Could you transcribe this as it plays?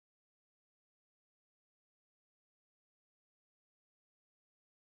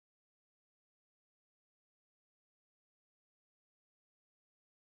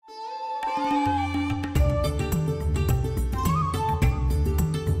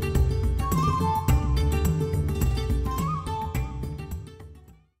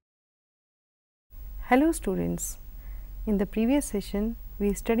Hello students, in the previous session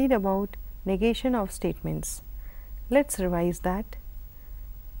we studied about negation of statements. Let's revise that.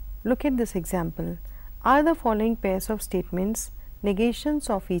 Look at this example. Are the following pairs of statements negations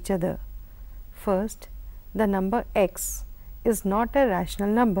of each other? First, the number x is not a rational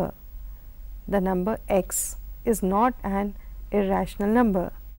number. The number x is not an irrational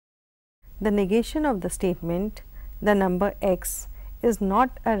number. The negation of the statement the number x is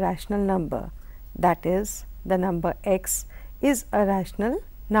not a rational number, that is, the number x is a rational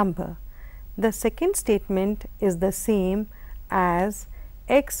number. The second statement is the same as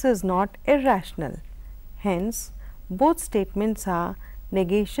x is not irrational. Hence, both statements are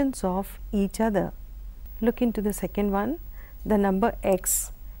negations of each other. Look into the second one. The number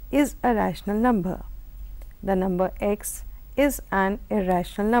x is a rational number. The number x is an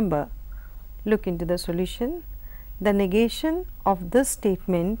irrational number. Look into the solution. The negation of this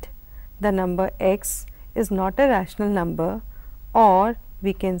statement, the number x is not a rational number, or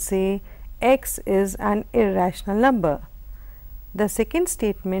we can say x is an irrational number. The second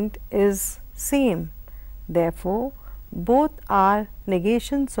statement is same. Therefore, both are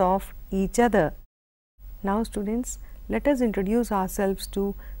negations of each other. Now students, let us introduce ourselves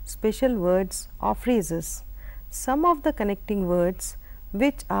to special words or phrases. Some of the connecting words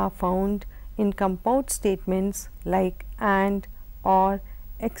which are found in compound statements like and, or,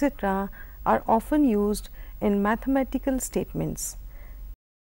 etc. are often used in mathematical statements,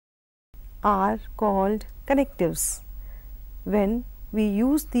 are called connectives. When we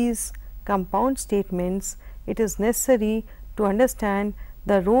use these compound statements, it is necessary to understand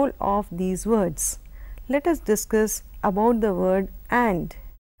the role of these words. Let us discuss about the word and.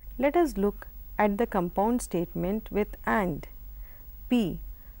 Let us look at the compound statement with and. P.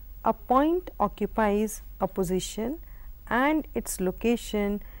 A point occupies a position and its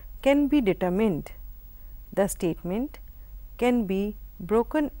location can be determined. The statement can be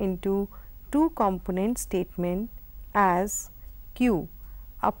broken into two component statement as Q.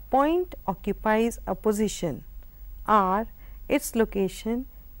 A point occupies a position. R. Its location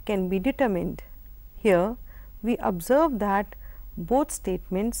can be determined. Here we observe that both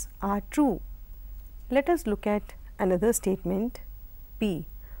statements are true. Let us look at another statement. P.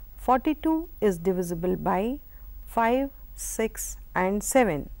 42 is divisible by 5, 6 and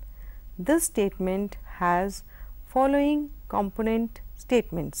 7. This statement has following component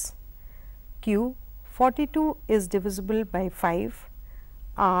statements. Q. 42 is divisible by 5.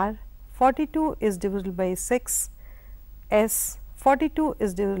 R. 42 is divisible by 6. S. 42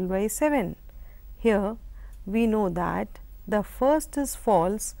 is divisible by 7. Here we know that the first is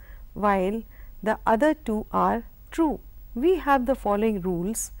false while the other two are true. We have the following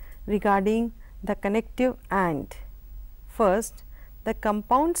rules regarding the connective and. First, the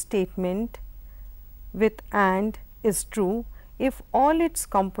compound statement with and is true if all its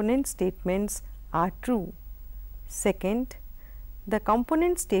component statements are true. Second, the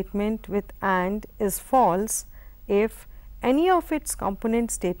component statement with and is false if any of its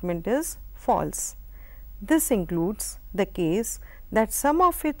component statement is false. This includes the case that some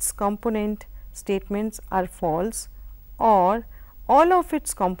of its component statements are false or all of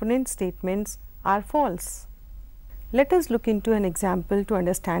its component statements are false. Let us look into an example to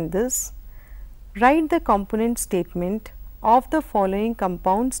understand this. Write the component statement of the following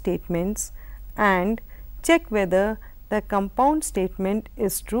compound statements and check whether the compound statement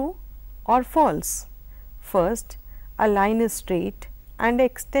is true or false. First, a line is straight and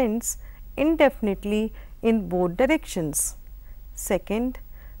extends indefinitely in both directions. Second,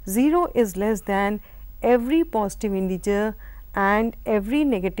 0 is less than every positive integer and every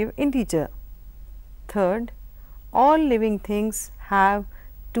negative integer. Third, all living things have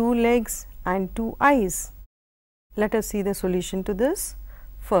 2 legs and 2 eyes. Let us see the solution to this.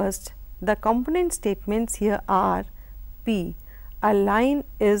 First, the component statements here are P. A line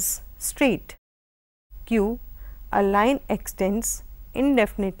is straight. Q. A line extends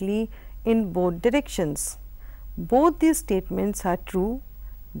indefinitely in both directions. Both these statements are true.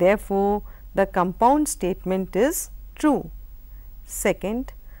 Therefore, the compound statement is true.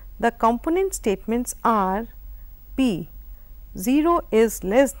 Second, the component statements are P. 0 is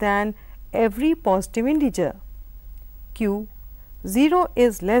less than every positive integer. Q. 0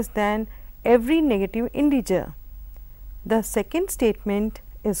 is less than every negative integer. The second statement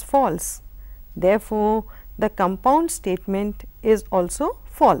is false. Therefore, the compound statement is also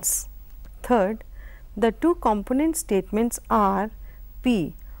false. Third, the two component statements are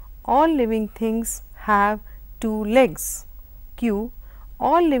P. All living things have 2 legs. Q.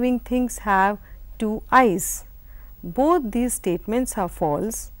 All living things have 2 eyes. Both these statements are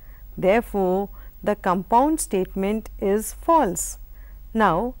false. Therefore, the compound statement is false.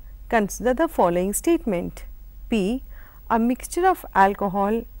 Now, consider the following statement. P. A mixture of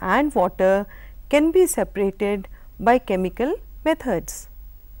alcohol and water can be separated by chemical methods.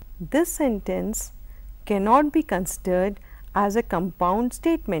 This sentence cannot be considered as a compound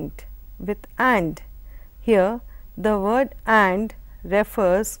statement with and. Here, the word and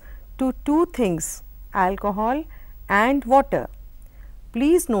refers to two things, alcohol and water.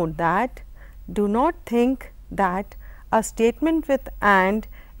 Please note that do not think that a statement with and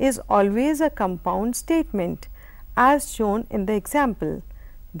is always a compound statement as shown in the example.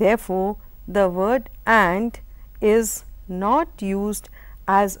 Therefore, the word and is not used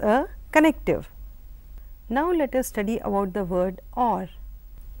as a connective. Now, let us study about the word or.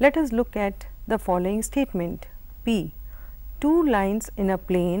 Let us look at the following statement. P. Two lines in a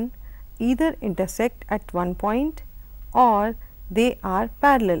plane either intersect at one point or they are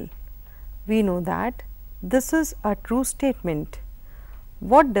parallel. We know that this is a true statement.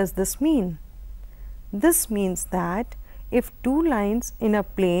 What does this mean? This means that if two lines in a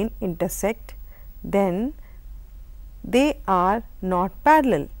plane intersect, then they are not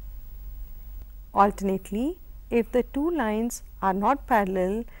parallel. Alternately, if the two lines are not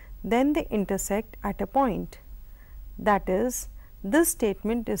parallel, then they intersect at a point. That is, this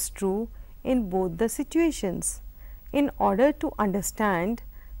statement is true in both the situations. In order to understand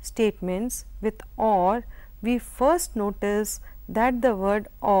statements with or, we first notice that the word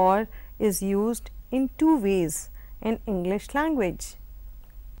or is used in two ways in English language.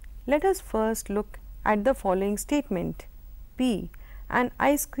 Let us first look at the following statement. P. An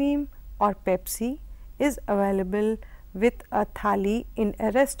ice cream or Pepsi is available with a thali in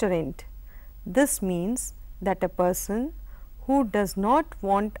a restaurant. This means that a person who does not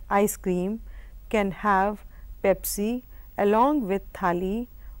want ice cream can have Pepsi along with thali,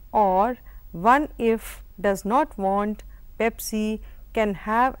 or one if does not want Pepsi can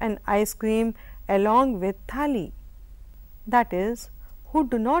have an ice cream along with thali. That is, who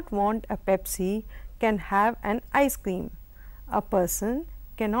do not want a Pepsi can have an ice cream. A person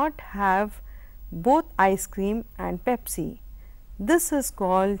cannot have both ice cream and Pepsi. This is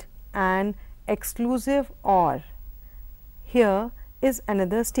called an exclusive or. Here is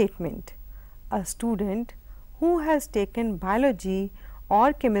another statement. A student who has taken biology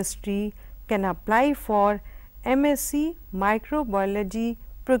or chemistry can apply for MSc microbiology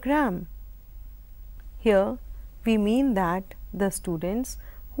program. Here we mean that the students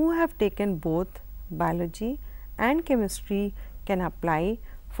who have taken both biology and chemistry can apply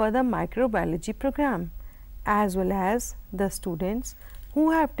for the microbiology program, as well as the students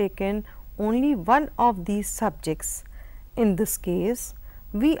who have taken only one of these subjects. In this case,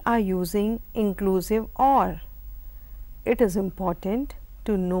 we are using inclusive or. It is important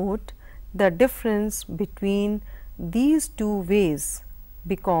to note the difference between these two ways,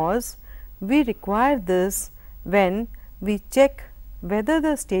 because we require this when we check whether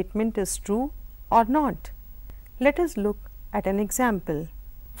the statement is true or not. Let us look at an example.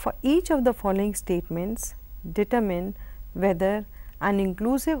 For each of the following statements, determine whether an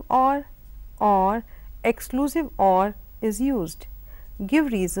inclusive or exclusive or is used.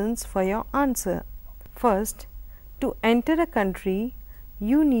 Give reasons for your answer. First, to enter a country,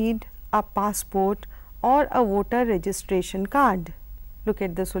 you need a passport or a voter registration card. Look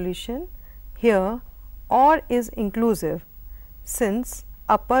at the solution. Here, or is inclusive, since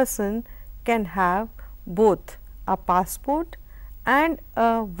a person can have both a passport and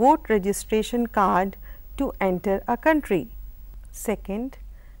a vote registration card to enter a country. Second,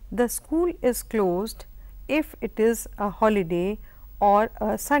 the school is closed if it is a holiday or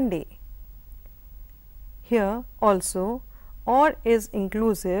a Sunday. Here also or is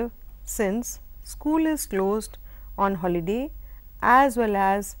inclusive, since school is closed on holiday as well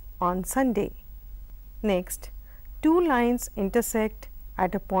as on Sunday. Next, two lines intersect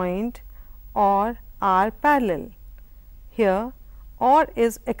at a point or are parallel. Here or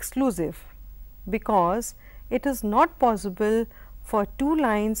is exclusive, because it is not possible for two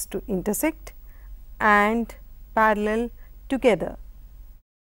lines to intersect and parallel together.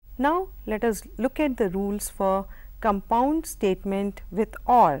 Now, let us look at the rules for compound statement with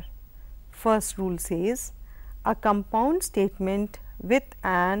or. First rule says, a compound statement with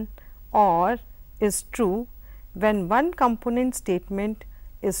an or is true when one component statement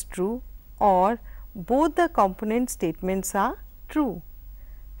is true or both the component statements are true.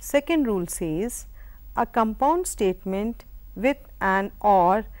 Second rule says, a compound statement with an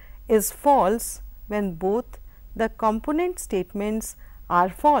or is false when both the component statements are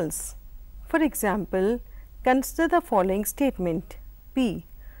false. For example, consider the following statement. P.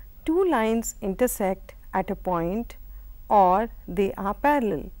 two lines intersect at a point or they are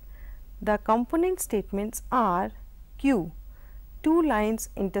parallel. The component statements are Q, two lines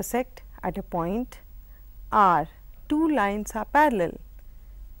intersect at a point, R, two lines are parallel.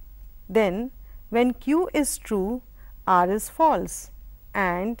 Then when Q is true, R is false,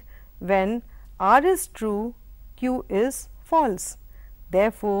 and when R is true, Q is false.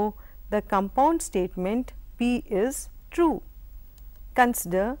 Therefore, the compound statement P is true.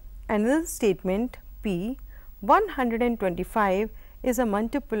 Consider another statement P. 125 is a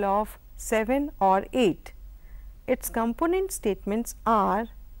multiple of 7 or 8. Its component statements are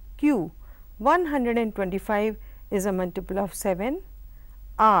Q. 125 is a multiple of 7,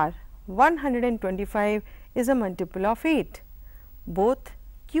 R. 125 is a multiple of 8. Both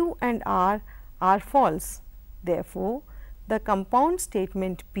Q and R are false. Therefore, the compound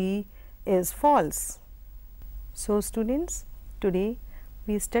statement P is false. So, students, today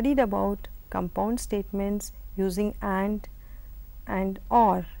we studied about compound statements using and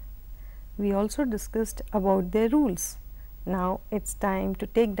or. We also discussed about their rules. Now, it is time to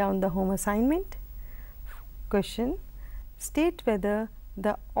take down the home assignment. Question: state whether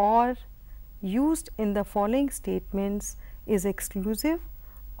the or used in the following statements is exclusive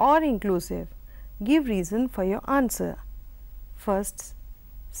or inclusive. Give reason for your answer. First,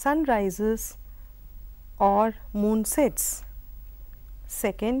 sun rises or moon sets.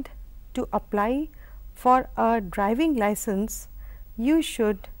 Second, to apply for a driving license, you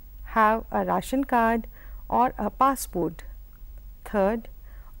should have a ration card or a passport. Third,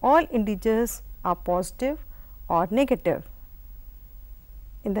 all integers are positive or negative.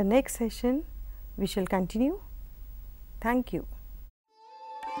 In the next session, we shall continue. Thank you.